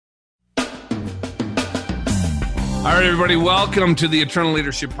All right, everybody, welcome to the Eternal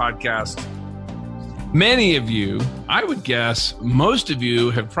Leadership Podcast. Many of you, I would guess most of you,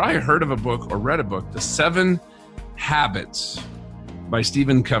 have probably heard of a book or read a book, The 7 Habits by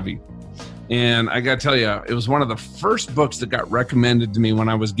Stephen Covey. And I got to tell you, it was one of the first books that got recommended to me when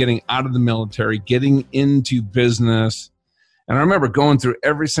I was getting out of the military, getting into business. And I remember going through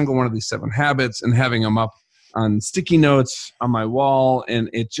every single one of these 7 habits and having them up on sticky notes on my wall. And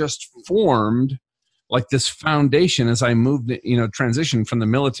it just formed like this foundation as I moved, transitioned from the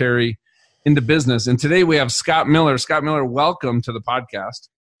military into business. And today we have Scott Miller. Scott Miller, welcome to the podcast.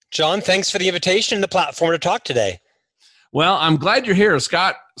 John, thanks for the invitation and the platform to talk today. Well, I'm glad you're here.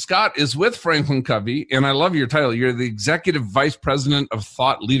 Scott is with Franklin Covey, and I love your title. You're the Executive Vice President of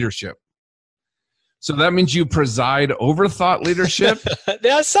Thought Leadership. So that means you preside over thought leadership?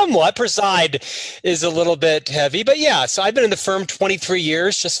 Yeah, somewhat. Preside is a little bit heavy, but yeah. So I've been in the firm 23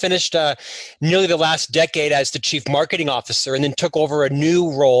 years, just finished nearly the last decade as the Chief Marketing Officer, and then took over a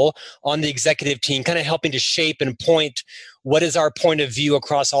new role on the executive team, kind of helping to shape and point what is our point of view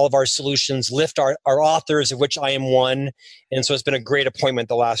across all of our solutions, lift our authors, of which I am one. And so it's been a great appointment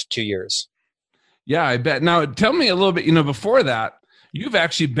the last 2 years. Yeah, I bet. Now, tell me a little bit, before that, you've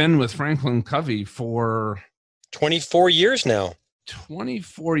actually been with Franklin Covey for 24 years now.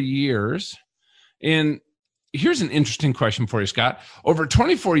 24 years. And here's an interesting question for you, Scott. Over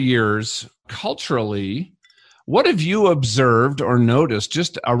 24 years, culturally, what have you observed or noticed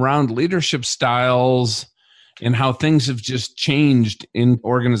just around leadership styles and how things have just changed in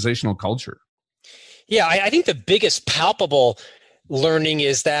organizational culture? Yeah, I think the biggest palpable learning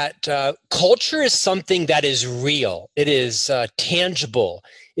is that culture is something that is real. It is tangible.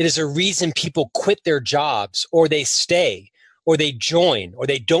 It is a reason people quit their jobs, or they stay, or they join, or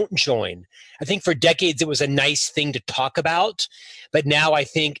they don't join. I think for decades it was a nice thing to talk about, but now I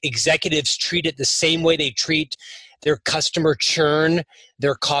think executives treat it the same way they treat their customer churn,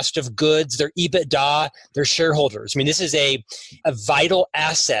 their cost of goods, their EBITDA, their shareholders. I mean, this is a vital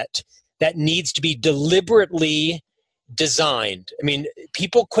asset that needs to be deliberately designed. I mean,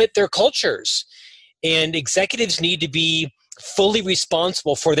 people quit their cultures, and executives need to be fully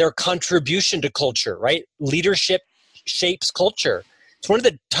responsible for their contribution to culture, right? Leadership shapes culture. It's one of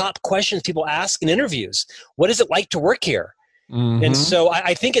the top questions people ask in interviews. What is it like to work here? Mm-hmm. And so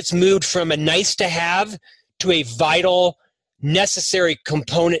I think it's moved from a nice to have to a vital, necessary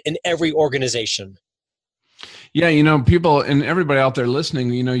component in every organization. Yeah, people and everybody out there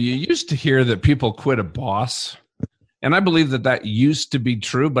listening, you used to hear that people quit a boss. And I believe that used to be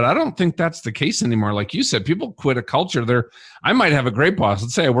true, but I don't think that's the case anymore. Like you said, people quit a culture. I might have a great boss.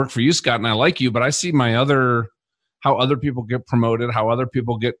 Let's say I work for you, Scott, and I like you, but I see how other people get promoted, how other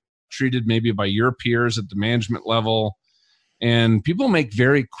people get treated maybe by your peers at the management level. And people make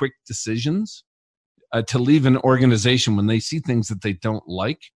very quick decisions to leave an organization when they see things that they don't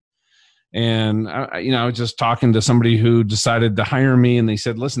like. And, I was just talking to somebody who decided to hire me, and they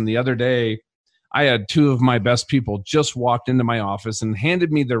said, listen, the other day, I had 2 of my best people just walked into my office and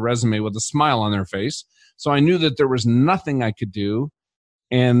handed me their resume with a smile on their face. So I knew that there was nothing I could do.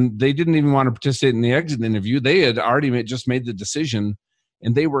 And they didn't even want to participate in the exit interview. They had already just made the decision,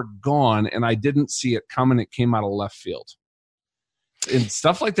 and they were gone. And I didn't see it coming. It came out of left field. And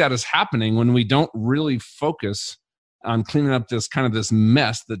stuff like that is happening when we don't really focus on cleaning up this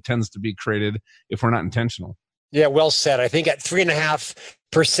mess that tends to be created if we're not intentional. Yeah, well said. I think at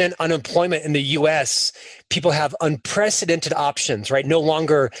 3.5% unemployment in the U.S., people have unprecedented options, right? No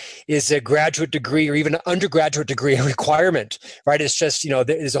longer is a graduate degree or even an undergraduate degree a requirement, right? It's just,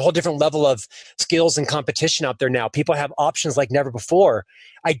 there's a whole different level of skills and competition out there now. People have options like never before.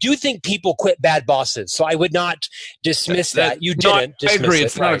 I do think people quit bad bosses, so I would not dismiss that. You didn't dismiss it. I agree.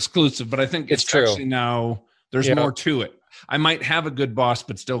 It's not exclusive, but I think it's true. Actually now there's more to it. I might have a good boss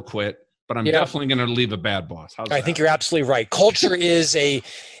but still quit. But I'm definitely going to leave a bad boss. I think you're absolutely right. Culture is a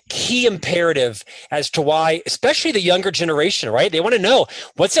key imperative as to why, especially the younger generation, right? They want to know,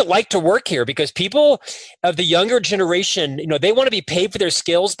 what's it like to work here? Because people of the younger generation, they want to be paid for their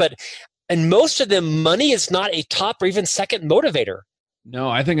skills, and most of them, money is not a top or even second motivator. No,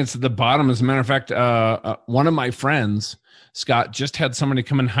 I think it's at the bottom. As a matter of fact, one of my friends, Scott, just had somebody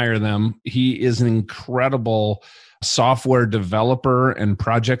come and hire them. He is an incredible software developer and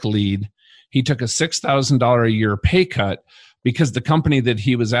project lead. He took a $6,000 a year pay cut because the company that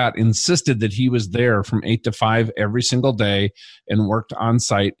he was at insisted that he was there from 8 to 5 every single day and worked on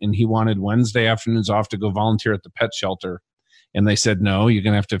site. And he wanted Wednesday afternoons off to go volunteer at the pet shelter. And they said, no, you're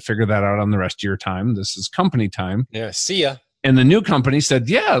going to have to figure that out on the rest of your time. This is company time. Yeah, see ya. And the new company said,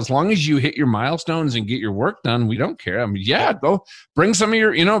 yeah, as long as you hit your milestones and get your work done, we don't care. I mean, yeah, go bring some of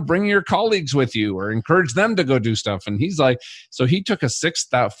your, bring your colleagues with you or encourage them to go do stuff. And he's like, so he took a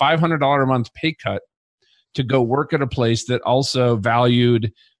 $500 a month pay cut to go work at a place that also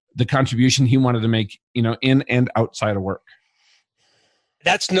valued the contribution he wanted to make, in and outside of work.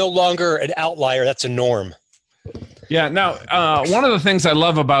 That's no longer an outlier. That's a norm. Yeah. Now, one of the things I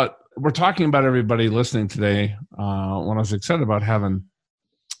love about, we're talking about everybody listening today, when I was excited about having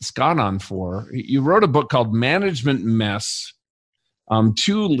Scott on for, you wrote a book called Management Mess,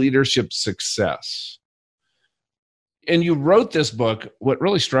 to Leadership Success. And you wrote this book, what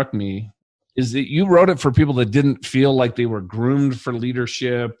really struck me is that you wrote it for people that didn't feel like they were groomed for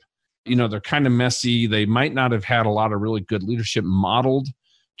leadership. They're kind of messy. They might not have had a lot of really good leadership modeled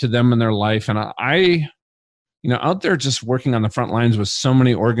to them in their life. And I out there just working on the front lines with so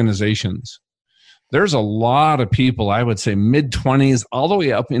many organizations, there's a lot of people, I would say mid-20s all the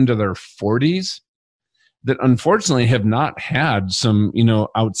way up into their 40s, that unfortunately have not had some,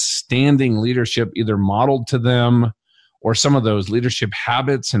 outstanding leadership either modeled to them or some of those leadership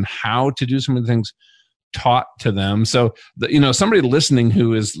habits and how to do some of the things taught to them. So, somebody listening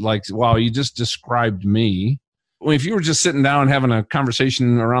who is like, wow, you just described me. Well, if you were just sitting down having a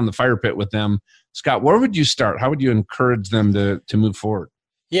conversation around the fire pit with them, Scott, where would you start? How would you encourage them to move forward?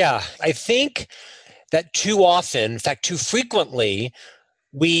 Yeah, I think that too often, in fact, too frequently,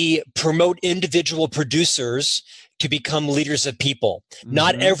 we promote individual producers to become leaders of people. Mm-hmm.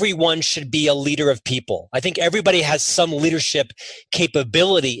 Not everyone should be a leader of people. I think everybody has some leadership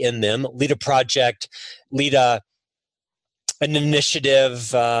capability in them. Lead a project, lead an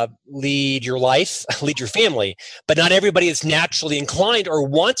initiative, lead your life, lead your family. But not everybody is naturally inclined or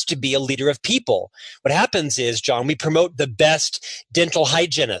wants to be a leader of people. What happens is, John, we promote the best dental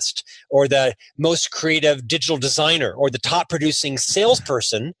hygienist or the most creative digital designer or the top producing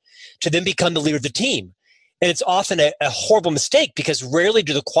salesperson to then become the leader of the team. And it's often a horrible mistake because rarely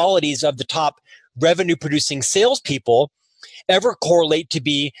do the qualities of the top revenue producing salespeople ever correlate to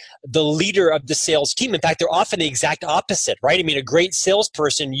be the leader of the sales team. In fact, they're often the exact opposite, right? I mean, a great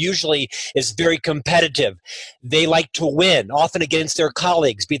salesperson usually is very competitive. They like to win, often against their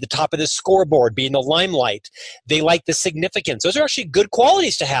colleagues, be at the top of the scoreboard, be in the limelight. They like the significance. Those are actually good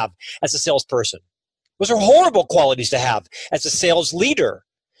qualities to have as a salesperson. Those are horrible qualities to have as a sales leader.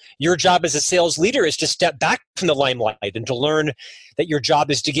 Your job as a sales leader is to step back from the limelight and to learn that your job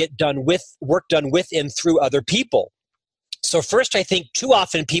is to get work done with and through other people. So first, I think too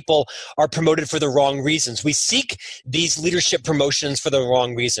often people are promoted for the wrong reasons. We seek these leadership promotions for the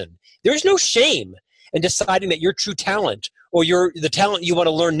wrong reason. There's no shame in deciding that your true talent or the talent you want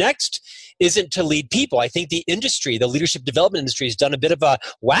to learn next isn't to lead people. I think the leadership development industry has done a bit of a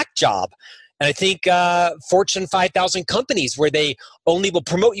whack job. And I think Fortune 5,000 companies where they only will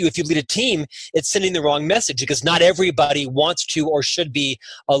promote you if you lead a team, it's sending the wrong message because not everybody wants to or should be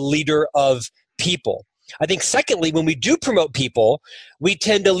a leader of people. I think secondly, when we do promote people, we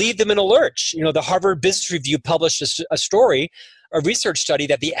tend to leave them in a lurch. The Harvard Business Review published a research study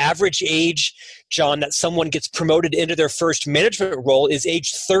that the average age, John, that someone gets promoted into their first management role is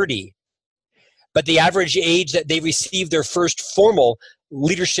age 30. But the average age that they receive their first formal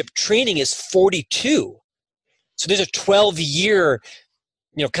leadership training is 42. So there's a 12-year,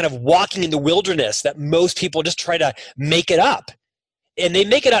 kind of walking in the wilderness that most people just try to make it up. And they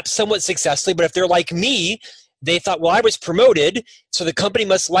make it up somewhat successfully, but if they're like me, they thought, well, I was promoted, so the company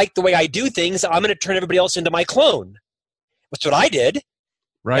must like the way I do things. I'm going to turn everybody else into my clone. That's what I did.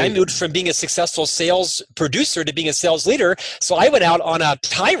 Right. I moved from being a successful sales producer to being a sales leader. So I went out on a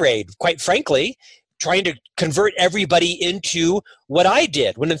tirade, quite frankly, trying to convert everybody into what I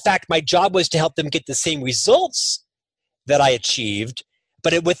did, when in fact my job was to help them get the same results that I achieved,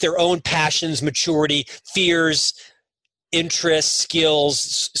 but with their own passions, maturity, fears, interests,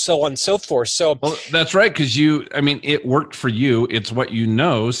 skills, so on and so forth. So that's right, because it worked for you. It's what you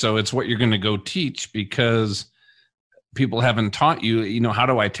know, so it's what you're going to go teach because people haven't taught you, how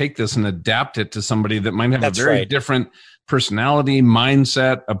do I take this and adapt it to somebody that might have a very different personality,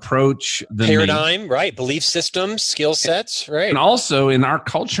 mindset, approach, paradigm, right? Belief systems, skill sets, right? And also in our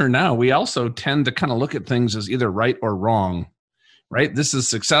culture now, we also tend to kind of look at things as either right or wrong, right? This is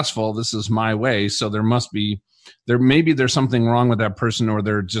successful. This is my way. So maybe there's something wrong with that person or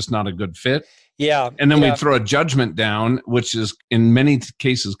they're just not a good fit. Yeah. And then we throw a judgment down, which is in many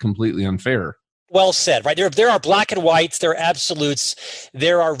cases completely unfair. Well said, right? There are black and whites, there are absolutes,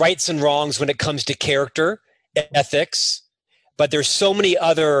 there are rights and wrongs when it comes to character, ethics, but there's so many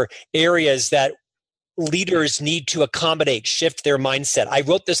other areas that leaders need to accommodate, shift their mindset. I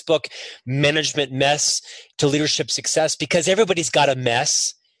wrote this book, Management Mess to Leadership Success, because everybody's got a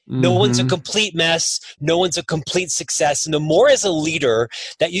mess. No one's a complete mess. No one's a complete success. And the more as a leader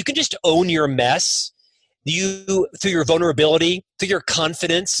that you can just own your mess, you, through your vulnerability, through your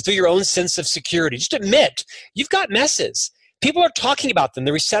confidence, through your own sense of security, just admit you've got messes. People are talking about them,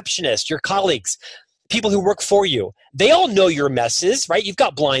 the receptionist, your colleagues, people who work for you. They all know your messes, right? You've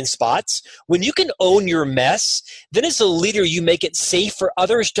got blind spots. When you can own your mess, then as a leader, you make it safe for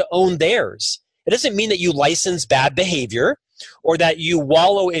others to own theirs. It doesn't mean that you license bad behavior or that you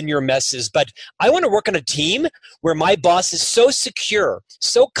wallow in your messes, but I want to work on a team where my boss is so secure,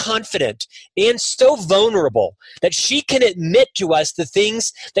 so confident, and so vulnerable that she can admit to us the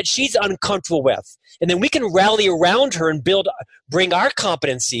things that she's uncomfortable with. And then we can rally around her and bring our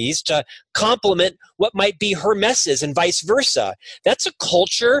competencies to complement what might be her messes and vice versa. That's a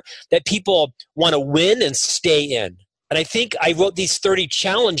culture that people want to win and stay in. And I think I wrote these 30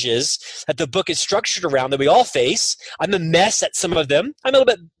 challenges that the book is structured around that we all face. I'm a mess at some of them. I'm a little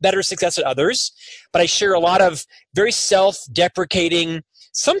bit better success at others. But I share a lot of very self-deprecating,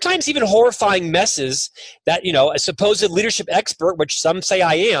 sometimes even horrifying messes that, a supposed leadership expert, which some say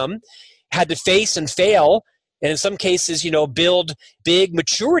I am, had to face and fail. And in some cases, build big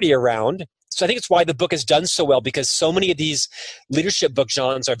maturity around. So I think it's why the book has done so well, because so many of these leadership book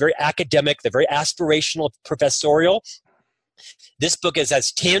genres are very academic, they're very aspirational, professorial. This book is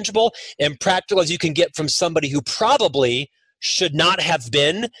as tangible and practical as you can get from somebody who probably should not have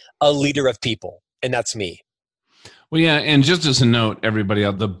been a leader of people, and that's me. Well, yeah, and just as a note, everybody,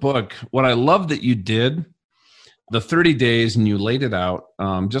 the book, what I love that you did, the 30 days, and you laid it out,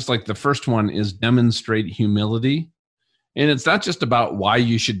 just like the first one is demonstrate humility. And it's not just about why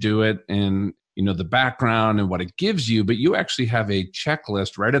you should do it and, the background and what it gives you, but you actually have a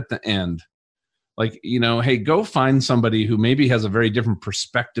checklist right at the end. Like, hey, go find somebody who maybe has a very different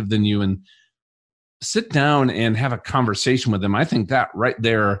perspective than you and sit down and have a conversation with them. I think that right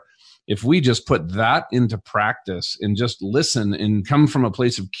there, if we just put that into practice and just listen and come from a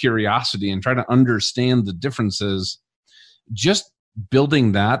place of curiosity and try to understand the differences, just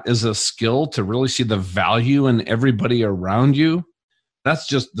building that as a skill to really see the value in everybody around you, that's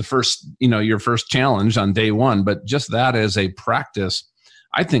just the first, your first challenge on day one. But just that as a practice,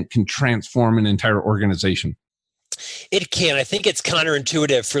 I think can transform an entire organization. It can. I think it's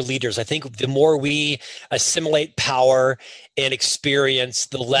counterintuitive for leaders. I think the more we assimilate power and experience,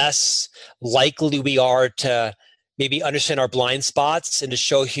 the less likely we are to maybe understand our blind spots and to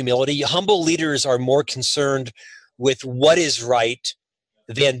show humility. Humble leaders are more concerned with what is right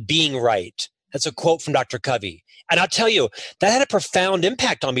than being right. That's a quote from Dr. Covey. And I'll tell you, that had a profound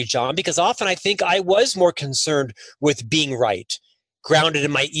impact on me, John, because often I think I was more concerned with being right, grounded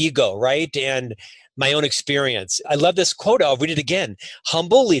in my ego, right? And my own experience. I love this quote. I'll read it again.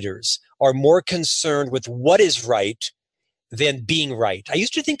 Humble leaders are more concerned with what is right than being right. I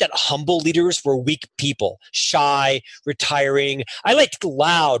used to think that humble leaders were weak people, shy, retiring. I liked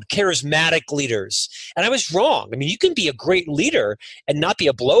loud, charismatic leaders. And I was wrong. I mean, you can be a great leader and not be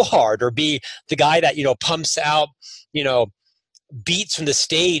a blowhard or be the guy that, pumps out, beats from the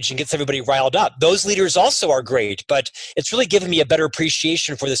stage and gets everybody riled up. Those leaders also are great, but it's really given me a better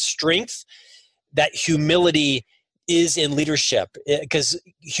appreciation for the strength that humility is in leadership, because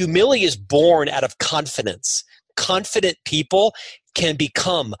humility is born out of confidence. Confident people can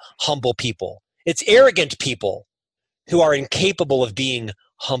become humble people. It's arrogant people who are incapable of being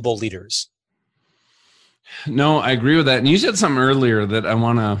humble leaders. No, I agree with that. And you said something earlier that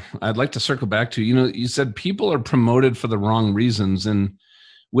I'd like to circle back to. You said people are promoted for the wrong reasons. And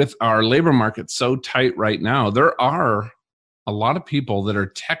with our labor market so tight right now, there are a lot of people that are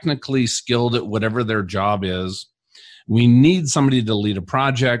technically skilled at whatever their job is. We need somebody to lead a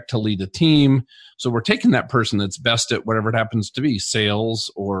project, to lead a team. So we're taking that person that's best at whatever it happens to be,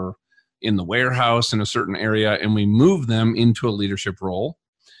 sales or in the warehouse in a certain area, and we move them into a leadership role.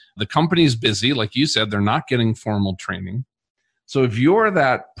 The company's busy. Like you said, they're not getting formal training. So if you're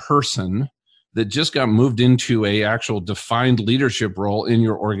that person that just got moved into a actual defined leadership role in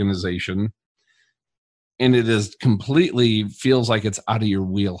your organization, and it is completely feels like it's out of your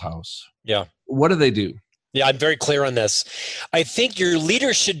wheelhouse. Yeah. What do they do? Yeah, I'm very clear on this. I think your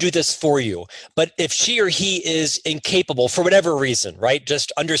leader should do this for you. But if she or he is incapable for whatever reason, right?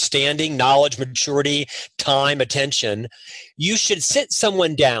 Just understanding, knowledge, maturity, time, attention, you should sit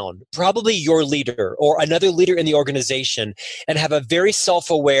someone down, probably your leader or another leader in the organization, and have a very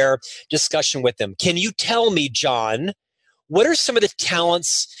self-aware discussion with them. Can you tell me, John, what are some of the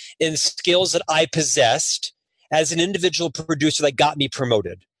talents and skills that I possessed as an individual producer that got me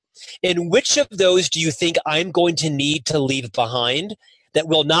promoted? And which of those do you think I'm going to need to leave behind that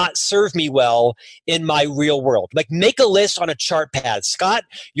will not serve me well in my real world? Like, make a list on a chart pad. Scott,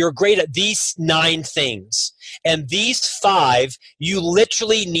 you're great at these 9 things. And these 5, you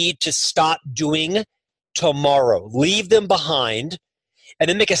literally need to stop doing tomorrow. Leave them behind. And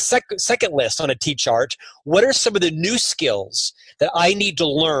then make a second list on a T-chart. What are some of the new skills that I need to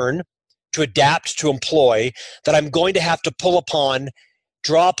learn, to adapt, to employ, that I'm going to have to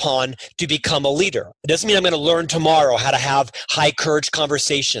draw upon to become a leader? It doesn't mean I'm going to learn tomorrow how to have high courage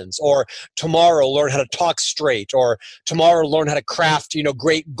conversations, or tomorrow learn how to talk straight, or tomorrow learn how to craft,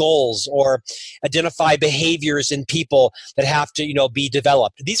 great goals, or identify behaviors in people that have to, be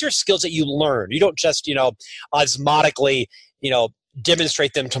developed. These are skills that you learn. You don't just, osmotically,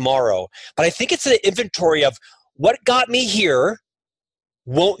 demonstrate them tomorrow. But I think it's an inventory of what got me here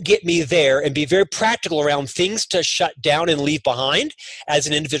won't get me there, and be very practical around things to shut down and leave behind as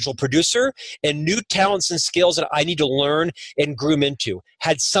an individual producer, and new talents and skills that I need to learn and groom into.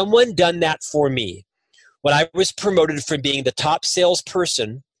 Had someone done that for me when I was promoted from being the top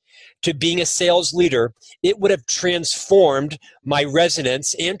salesperson to being a sales leader, it would have transformed my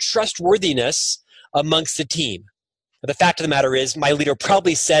resonance and trustworthiness amongst the team. But the fact of the matter is, my leader would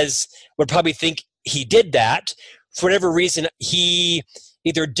probably think he did that. For whatever reason, he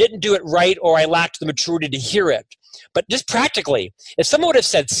either didn't do it right, or I lacked the maturity to hear it. But just practically, if someone would have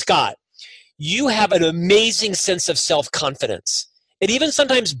said, Scott, you have an amazing sense of self-confidence, and even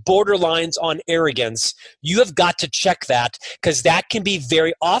sometimes borderlines on arrogance, you have got to check that, because that can be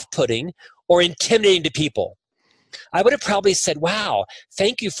very off-putting or intimidating to people. I would have probably said, wow,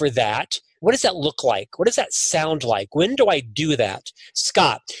 thank you for that. What does that look like? What does that sound like? When do I do that?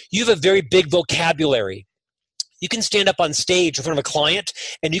 Scott, you have a very big vocabulary. You can stand up on stage in front of a client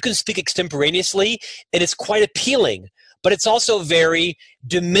and you can speak extemporaneously, and it's quite appealing, but it's also very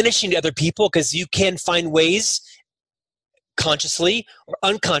diminishing to other people, because you can find ways, consciously or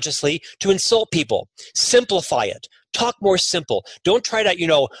unconsciously, to insult people. Simplify it. Talk more simple. Don't try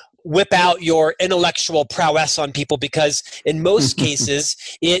to, whip out your intellectual prowess on people, because in most cases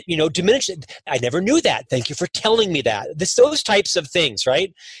it diminishes. I never knew that. Thank you for telling me that. Those types of things,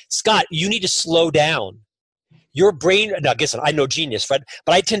 right? Scott, you need to slow down. Your brain, now guess what, I'm no genius, Fred,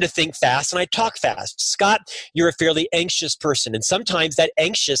 but I tend to think fast and I talk fast. Scott, you're a fairly anxious person, and sometimes that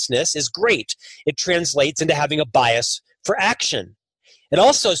anxiousness is great. It translates into having a bias for action. It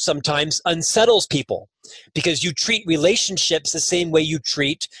also sometimes unsettles people, because you treat relationships the same way you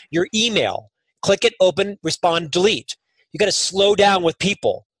treat your email. Click it, open, respond, delete. You got to slow down with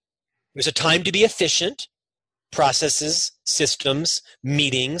people. There's a time to be efficient. Processes, systems,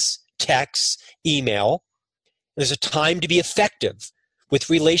 meetings, texts, email. There's a time to be effective with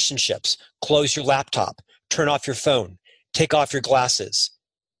relationships. Close your laptop, turn off your phone, take off your glasses,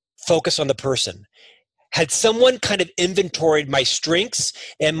 focus on the person. Had someone kind of inventoried my strengths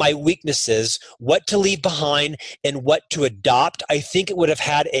and my weaknesses, what to leave behind and what to adopt, I think it would have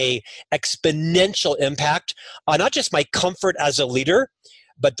had a exponential impact on not just my comfort as a leader,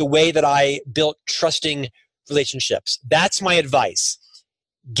 but the way that I built trusting relationships. That's my advice.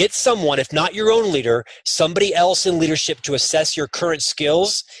 Get someone, if not your own leader, somebody else in leadership to assess your current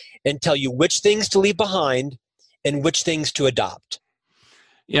skills and tell you which things to leave behind and which things to adopt.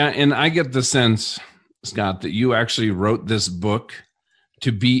 Yeah, and I get the sense, Scott, that you actually wrote this book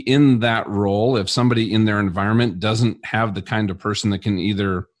to be in that role if somebody in their environment doesn't have the kind of person that can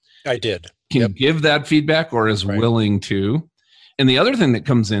either give that feedback or is willing to. And the other thing that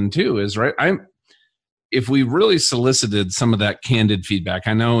comes in too is, if we really solicited some of that candid feedback,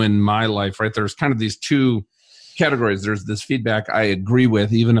 I know in my life, there's kind of these two categories. There's this feedback I agree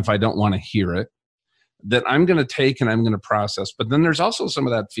with, even if I don't want to hear it, that I'm going to take and I'm going to process. But then there's also some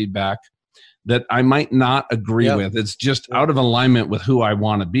of that feedback that I might not agree with. It's just out of alignment with who I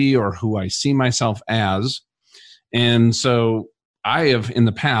want to be or who I see myself as. And so I have in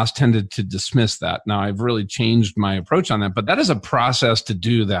the past tended to dismiss that. Now I've really changed my approach on that, but that is a process to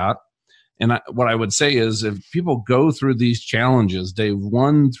do that. And what I would say is, if people go through these challenges, day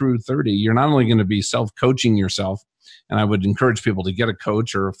 1 through 30, you're not only going to be self-coaching yourself, and I would encourage people to get a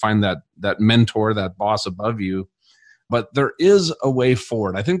coach or find that mentor, that boss above you, but there is a way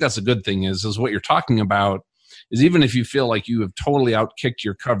forward. I think that's a good thing is what you're talking about is, even if you feel like you have totally outkicked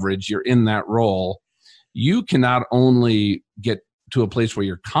your coverage, you're in that role, you can not only get to a place where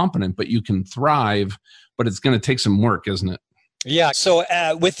you're competent, but you can thrive, but it's going to take some work, isn't it? Yeah. So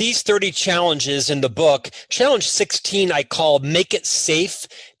with these 30 challenges in the book, challenge 16 I call Make It Safe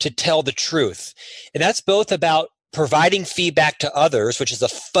to Tell the Truth. And that's both about providing feedback to others, which is a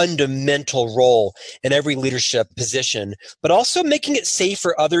fundamental role in every leadership position, but also making it safe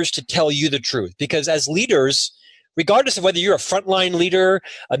for others to tell you the truth. Because as leaders, regardless of whether you're a frontline leader,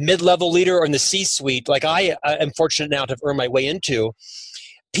 a mid-level leader, or in the C-suite, like I am fortunate now to have earned my way into,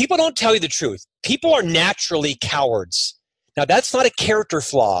 people don't tell you the truth. People are naturally cowards. Now, that's not a character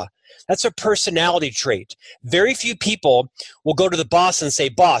flaw. That's a personality trait. Very few people will go to the boss and say,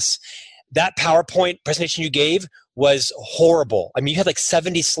 boss, that PowerPoint presentation you gave was horrible. I mean, you had like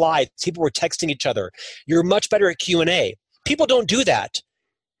 70 slides. People were texting each other. You're much better at Q&A. People don't do that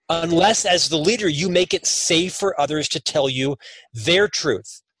unless, as the leader, you make it safe for others to tell you their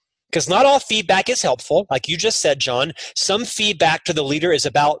truth. Because not all feedback is helpful. Like you just said, John, some feedback to the leader is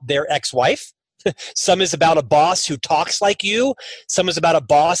about their ex-wife. Some is about a boss who talks like you. Some is about a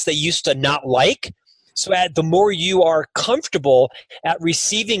boss they used to not like. So the more you are comfortable at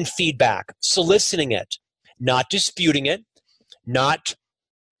receiving feedback, soliciting it, not disputing it, not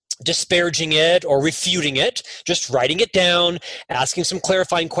disparaging it or refuting it, just writing it down, asking some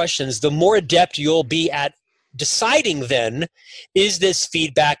clarifying questions, the more adept you'll be at deciding then, is this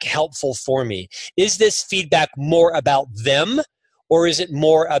feedback helpful for me? Is this feedback more about them or is it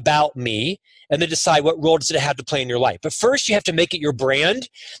more about me? And then decide what role does it have to play in your life. But first, you have to make it your brand,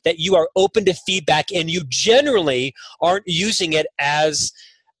 that you are open to feedback and you generally aren't using it as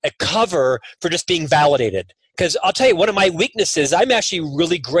a cover for just being validated. Because I'll tell you, one of my weaknesses, I'm actually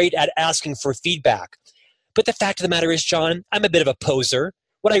really great at asking for feedback. But the fact of the matter is, John, I'm a bit of a poser.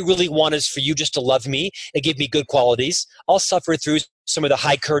 What I really want is for you just to love me and give me good qualities. I'll suffer through some of the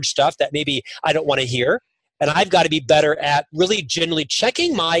high courage stuff that maybe I don't want to hear. And I've got to be better at really genuinely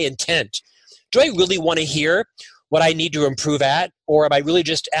checking my intent. Do I really want to hear what I need to improve at? Or am I really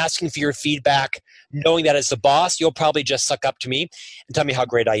just asking for your feedback, knowing that as the boss, you'll probably just suck up to me and tell me how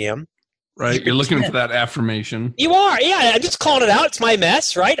great I am? Right. You're looking for that affirmation. You are. Yeah. I'm just calling it out. It's my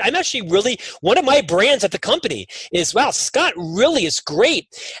mess, right? I'm actually really, one of my brands at the company is, wow, Scott really is great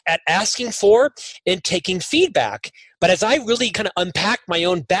at asking for and taking feedback. But as I really kind of unpacked my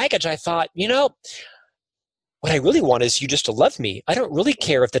own baggage, I thought, what I really want is you just to love me. I don't really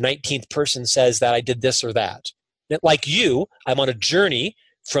care if the 19th person says that I did this or that. Like you, I'm on a journey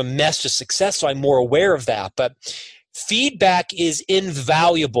from mess to success, so I'm more aware of that. But feedback is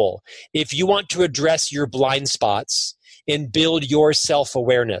invaluable if you want to address your blind spots and build your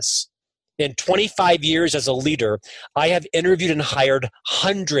self-awareness. In 25 years as a leader, I have interviewed and hired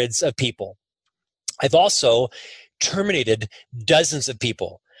hundreds of people. I've also terminated dozens of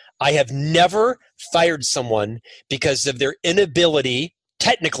people. I have never fired someone because of their inability,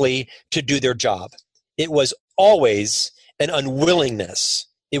 technically, to do their job. It was always an unwillingness.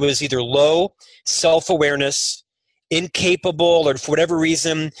 It was either low self-awareness, incapable, or for whatever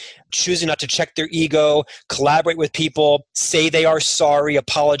reason, choosing not to check their ego, collaborate with people, say they are sorry,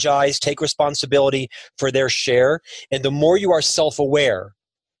 apologize, take responsibility for their share. And the more you are self-aware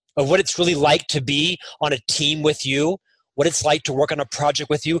of what it's really like to be on a team with you, what it's like to work on a project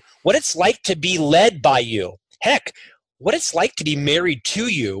with you, what it's like to be led by you. Heck, what it's like to be married to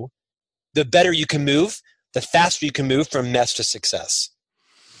you, the better you can move, the faster you can move from mess to success.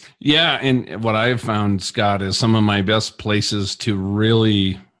 Yeah, and what I've found, Scott, is some of my best places to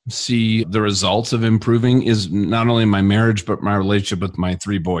really see the results of improving is not only my marriage, but my relationship with my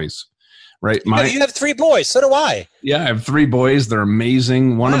three boys. Right? You have three boys. So do I. Yeah, I have three boys. They're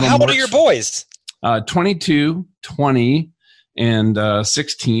amazing. One of them. How old are your boys? 22, 20, and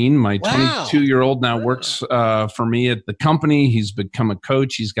 16. My 22-year-old now works for me at the company. He's become a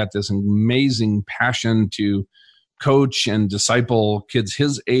coach. He's got this amazing passion to coach and disciple kids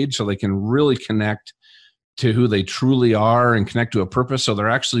his age so they can really connect to who they truly are and connect to a purpose. So they're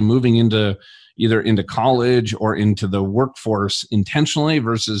actually moving into either into college or into the workforce intentionally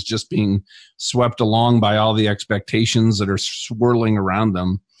versus just being swept along by all the expectations that are swirling around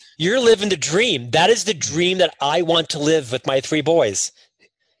them. You're living the dream. That is the dream that I want to live with my three boys.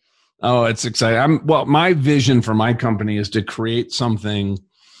 Oh, it's exciting. My vision for my company is to create something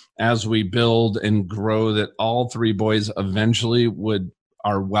as we build and grow that all three boys eventually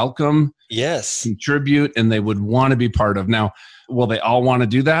are welcome, yes, contribute, and they would want to be part of. Now, will they all want to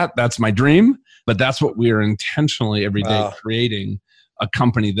do that? That's my dream, but that's what we are intentionally every day creating, a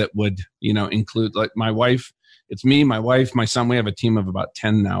company that would, include like my wife. It's me, my wife, my son. We have a team of about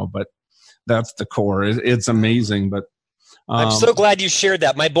 10 now, but that's the core. It's amazing, but I'm so glad you shared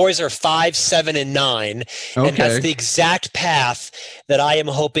that. My boys are 5, 7, and 9, and that's the exact path that I am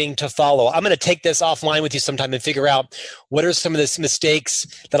hoping to follow. I'm going to take this offline with you sometime and figure out what are some of the mistakes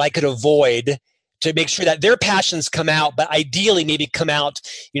that I could avoid to make sure that their passions come out, but ideally maybe come out,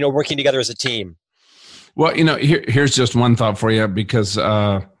 working together as a team. Well, here's just one thought for you because,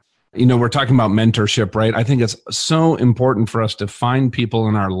 we're talking about mentorship, right? I think it's so important for us to find people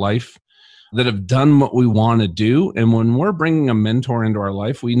in our life that have done what we want to do. And when we're bringing a mentor into our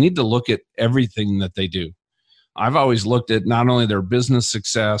life, we need to look at everything that they do. I've always looked at not only their business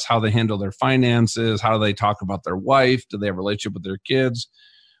success, how they handle their finances, how they talk about their wife, do they have a relationship with their kids?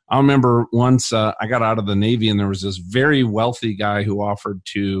 I remember once I got out of the Navy and there was this very wealthy guy who offered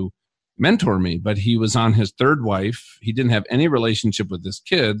to mentor me, but he was on his third wife. He didn't have any relationship with his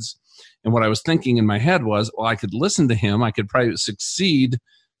kids. And what I was thinking in my head was, well, I could listen to him. I could probably succeed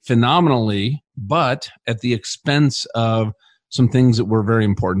phenomenally, but at the expense of some things that were very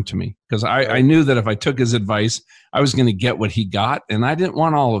important to me. Because I knew that if I took his advice, I was going to get what he got, and I didn't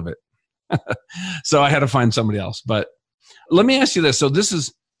want all of it. So I had to find somebody else. But let me ask you this. So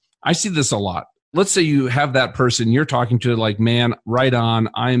I see this a lot. Let's say you have that person you're talking to, like, man, right on,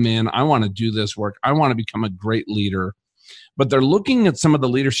 I'm in, I want to do this work. I want to become a great leader. But they're looking at some of the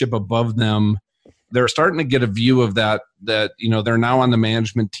leadership above them. They're starting to get a view of that they're now on the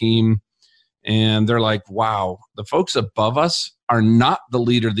management team. And they're like, wow, the folks above us are not the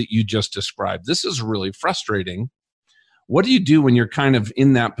leader that you just described. This is really frustrating. What do you do when you're kind of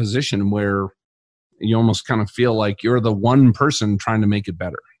in that position where you almost kind of feel like you're the one person trying to make it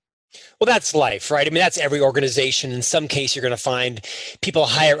better? Well, that's life, right? I mean, that's every organization. In some case, you're going to find people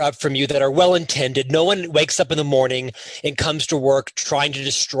higher up from you that are well-intended. No one wakes up in the morning and comes to work trying to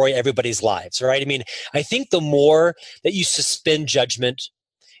destroy everybody's lives, right? I mean, I think the more that you suspend judgment,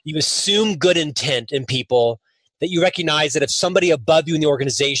 you assume good intent in people, that you recognize that if somebody above you in the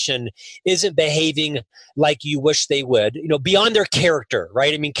organization isn't behaving like you wish they would, beyond their character,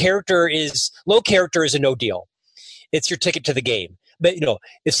 right? I mean, low character is a no deal. It's your ticket to the game. But,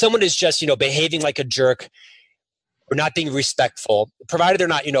 if someone is just, behaving like a jerk or not being respectful, provided they're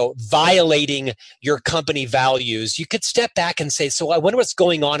not, violating your company values, you could step back and say, so I wonder what's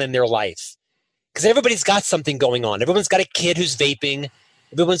going on in their life. Because everybody's got something going on. Everyone's got a kid who's vaping.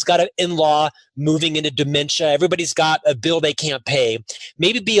 Everyone's got an in-law moving into dementia. Everybody's got a bill they can't pay.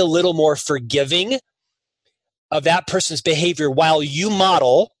 Maybe be a little more forgiving of that person's behavior while you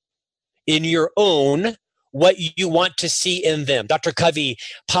model in your own what you want to see in them. Dr. Covey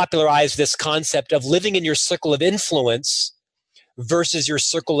popularized this concept of living in your circle of influence versus your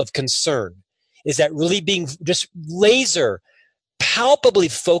circle of concern. Is that really being just laser palpably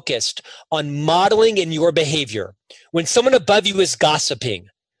focused on modeling in your behavior. When someone above you is gossiping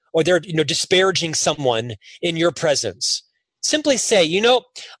or they're disparaging someone in your presence, simply say,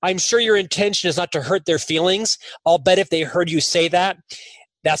 I'm sure your intention is not to hurt their feelings. I'll bet if they heard you say that,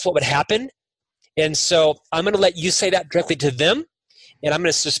 that's what would happen. And so I'm going to let you say that directly to them, and I'm going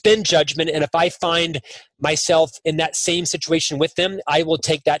to suspend judgment. And if I find myself in that same situation with them, I will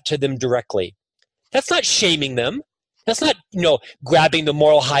take that to them directly. That's not shaming them. That's not, grabbing the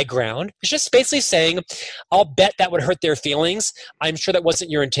moral high ground. It's just basically saying, I'll bet that would hurt their feelings. I'm sure that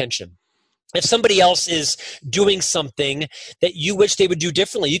wasn't your intention. If somebody else is doing something that you wish they would do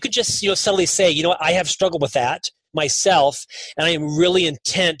differently, you could just, subtly say, I have struggled with that myself, and I am really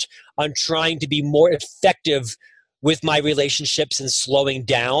intent on trying to be more effective with my relationships and slowing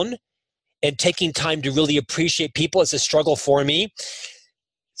down and taking time to really appreciate people. It's a struggle for me.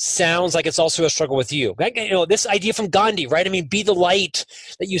 Sounds like it's also a struggle with you. This idea from Gandhi, right? I mean, be the light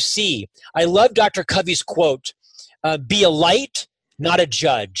that you see. I love Dr. Covey's quote, be a light, not a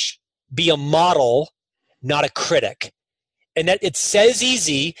judge. Be a model, not a critic. And that it says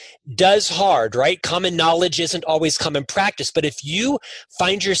easy, does hard, right? Common knowledge isn't always common practice. But if you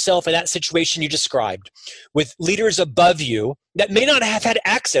find yourself in that situation you described with leaders above you that may not have had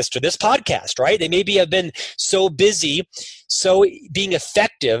access to this podcast, right? They maybe have been so busy, so being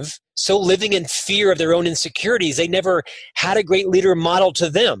effective, so living in fear of their own insecurities, they never had a great leader model to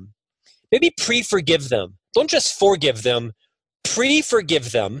them. Maybe pre-forgive them. Don't just forgive them,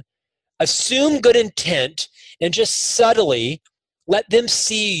 pre-forgive them. Assume good intent and just subtly let them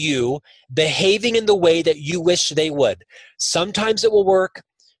see you behaving in the way that you wish they would. Sometimes it will work.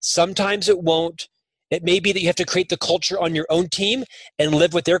 Sometimes it won't. It may be that you have to create the culture on your own team and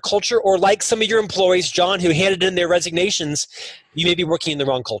live with their culture, or like some of your employees, John, who handed in their resignations, you may be working in the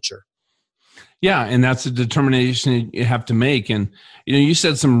wrong culture. Yeah, and that's a determination you have to make. And you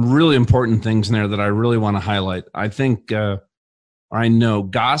said some really important things in there that I really want to highlight. I think, I know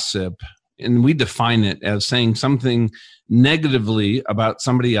gossip, and we define it as saying something negatively about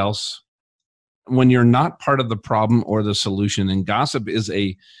somebody else when you're not part of the problem or the solution. And gossip is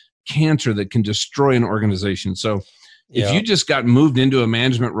a cancer that can destroy an organization. So if you just got moved into a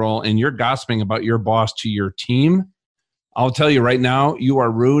management role and you're gossiping about your boss to your team, I'll tell you right now, you are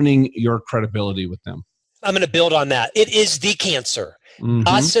ruining your credibility with them. I'm going to build on that. It is the cancer. Mm-hmm.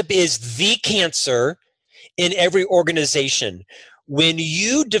 Gossip is the cancer in every organization. When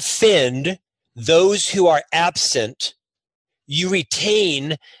you defend those who are absent, you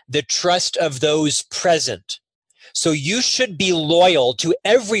retain the trust of those present. So you should be loyal to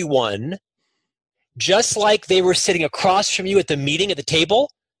everyone, just like they were sitting across from you at the meeting at the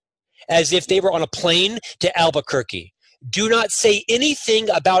table, as if they were on a plane to Albuquerque. Do not say anything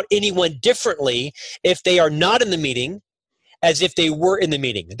about anyone differently if they are not in the meeting, as if they were in the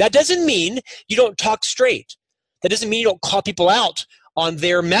meeting. That doesn't mean you don't talk straight. That doesn't mean you don't call people out on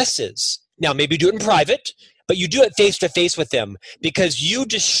their messes. Now, maybe do it in private, but you do it face to face with them, because you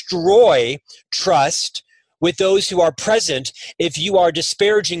destroy trust with those who are present if you are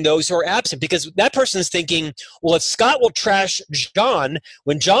disparaging those who are absent, because that person is thinking, well, if Scott will trash John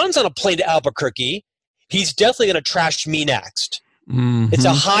when John's on a plane to Albuquerque, he's definitely going to trash me next. Mm-hmm. It's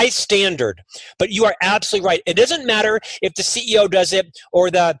a high standard, but you are absolutely right. It doesn't matter if the CEO does it or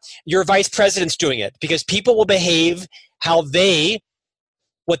your vice president's doing it, because people will behave how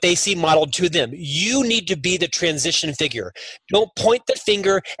what they see modeled to them. You need to be the transition figure. Don't point the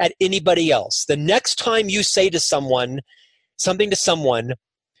finger at anybody else. The next time you say to someone, something to someone,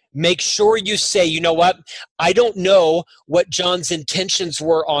 make sure you say, you know what? I don't know what John's intentions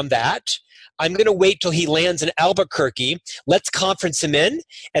were on that. I'm going to wait till he lands in Albuquerque. Let's conference him in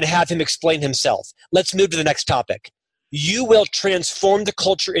and have him explain himself. Let's move to the next topic. You will transform the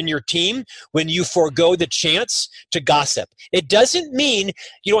culture in your team when you forego the chance to gossip. It doesn't mean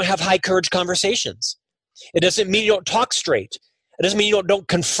you don't have high courage conversations. It doesn't mean you don't talk straight. It doesn't mean you don't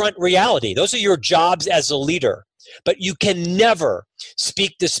confront reality. Those are your jobs as a leader. But you can never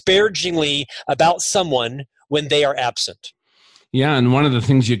speak disparagingly about someone when they are absent. Yeah, and one of the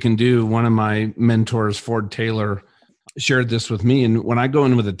things you can do, one of my mentors, Ford Taylor, shared this with me. And when I go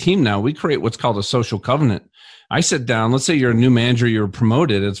in with a team now, we create what's called a social covenant. I sit down, let's say you're a new manager, you're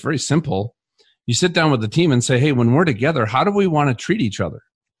promoted. It's very simple. You sit down with the team and say, hey, when we're together, how do we want to treat each other?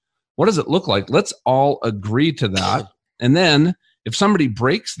 What does it look like? Let's all agree to that. And then if somebody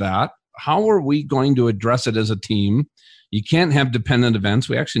breaks that, how are we going to address it as a team? You can't have dependent events.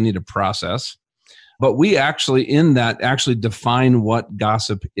 We actually need a process. But we actually, in that, actually define what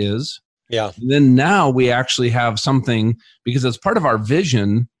gossip is. Yeah. And then now we actually have something, because it's part of our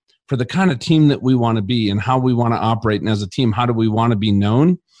vision for the kind of team that we want to be and how we want to operate. And as a team, how do we want to be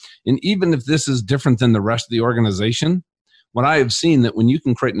known? And even if this is different than the rest of the organization, what I have seen that when you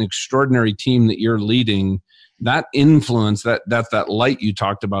can create an extraordinary team that you're leading, that influence, that light you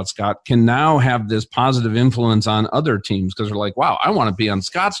talked about, Scott, can now have this positive influence on other teams, because they're like, wow, I want to be on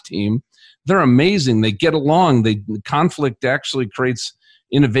Scott's team. They're amazing. They get along. Conflict actually creates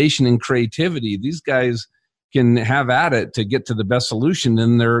innovation and creativity. These guys can have at it to get to the best solution,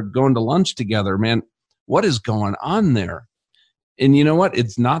 and they're going to lunch together. Man, what is going on there? And you know what?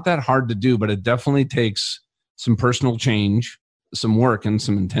 It's not that hard to do, but it definitely takes some personal change, some work, and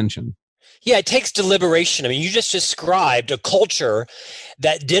some intention. Yeah, it takes deliberation. I mean, you just described a culture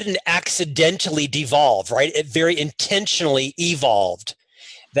that didn't accidentally devolve, right? It very intentionally evolved.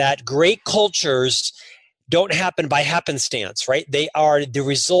 That great cultures don't happen by happenstance, right? They are the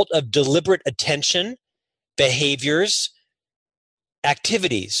result of deliberate attention, behaviors,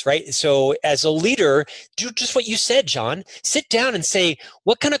 activities, right? So as a leader, do just what you said, John. Sit down and say,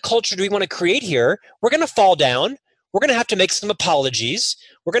 what kind of culture do we want to create here? We're going to fall down. We're going to have to make some apologies.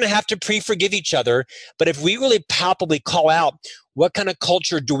 We're going to have to pre-forgive each other. But if we really palpably call out, what kind of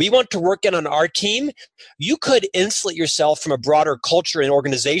culture do we want to work in on our team? You could insulate yourself from a broader culture and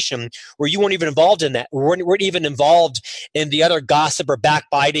organization where you weren't even involved in that. Weren't even involved in the other gossip or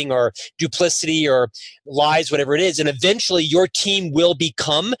backbiting or duplicity or lies, whatever it is. And eventually your team will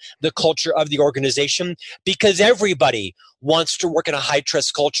become the culture of the organization, because everybody wants to work in a high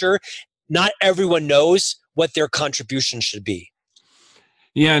trust culture. Not everyone knows what their contribution should be.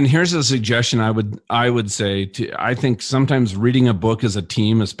 Yeah, and here's a suggestion I would say. I think sometimes reading a book as a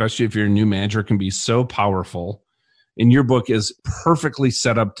team, especially if you're a new manager, can be so powerful. And your book is perfectly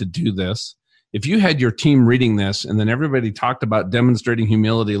set up to do this. If you had your team reading this and then everybody talked about demonstrating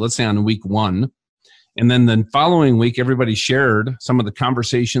humility, let's say on week 1, and then the following week everybody shared some of the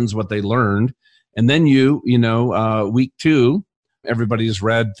conversations, what they learned, and then week 2, everybody's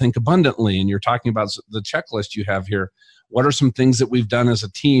read Think Abundantly, and you're talking about the checklist you have here. What are some things that we've done as a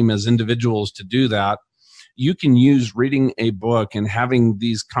team, as individuals, to do that? You can use reading a book and having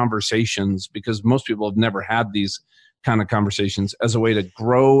these conversations, because most people have never had these kind of conversations, as a way to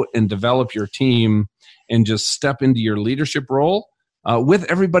grow and develop your team and just step into your leadership role with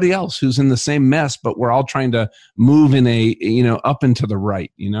everybody else who's in the same mess, but we're all trying to move in up and to the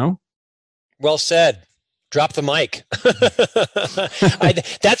right, Well said. Drop the mic.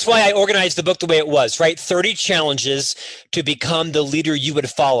 That's why I organized the book the way it was, right? 30 challenges to become the leader you would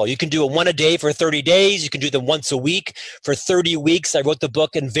follow. You can do it one a day for 30 days. You can do them once a week for 30 weeks. I wrote the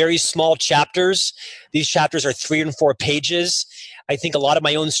book in very small chapters. These chapters are 3 and 4 pages. I think a lot of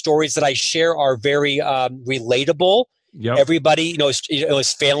my own stories that I share are very relatable. Yep. Everybody,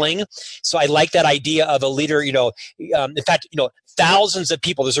 is failing. So I like that idea of a leader, in fact, thousands of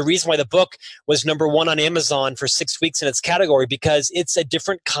people. There's a reason why the book was #1 on Amazon for 6 weeks in its category, because it's a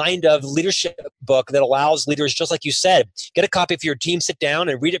different kind of leadership book that allows leaders, just like you said, get a copy for your team, sit down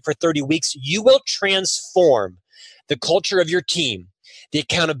and read it for 30 weeks. You will transform the culture of your team, the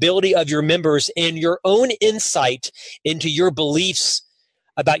accountability of your members, and your own insight into your beliefs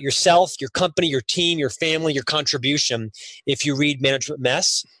about yourself, your company, your team, your family, your contribution, if you read Management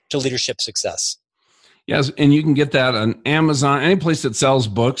Mess to Leadership Success. Yes, and you can get that on Amazon, any place that sells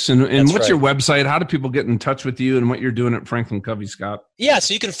books. And what's your website? How do people get in touch with you and what you're doing at Franklin Covey, Scott? Yeah,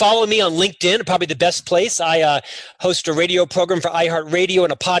 so you can follow me on LinkedIn, probably the best place. I host a radio program for iHeartRadio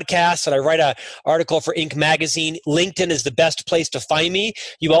and a podcast, and I write an article for Inc. magazine. LinkedIn is the best place to find me.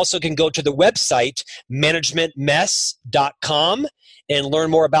 You also can go to the website, managementmess.com, and learn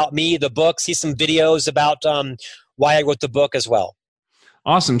more about me, the book, see some videos about why I wrote the book as well.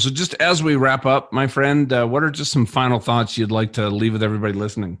 Awesome. So just as we wrap up, my friend, what are just some final thoughts you'd like to leave with everybody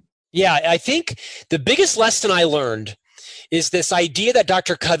listening? Yeah, I think the biggest lesson I learned is this idea that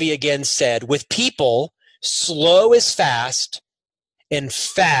Dr. Covey again said, with people, slow is fast and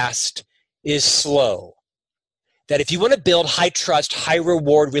fast is slow. That if you want to build high trust, high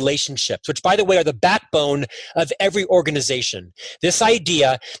reward relationships, which by the way are the backbone of every organization, this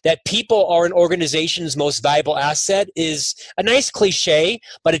idea that people are an organization's most valuable asset is a nice cliche,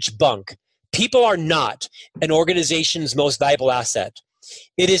 but it's bunk. People are not an organization's most valuable asset.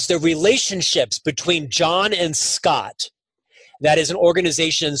 It is the relationships between John and Scott that is an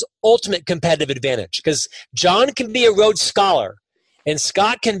organization's ultimate competitive advantage, because John can be a Rhodes Scholar and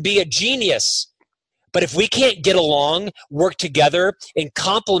Scott can be a genius. But if we can't get along, work together, and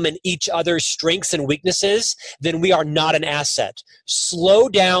complement each other's strengths and weaknesses, then we are not an asset. Slow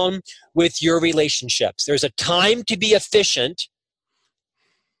down with your relationships. There's a time to be efficient.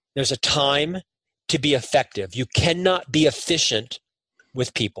 There's a time to be effective. You cannot be efficient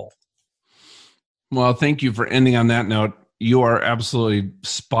with people. Well, thank you for ending on that note. You are absolutely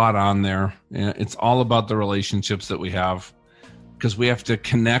spot on there. It's all about the relationships that we have, because we have to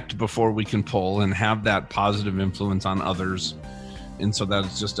connect before we can pull and have that positive influence on others. And so that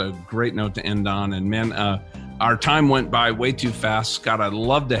is just a great note to end on. And man, our time went by way too fast. Scott, I'd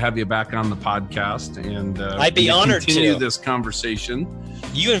love to have you back on the podcast. And I'd be honored to continue this conversation.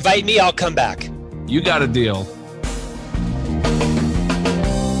 You invite me, I'll come back. You got a deal.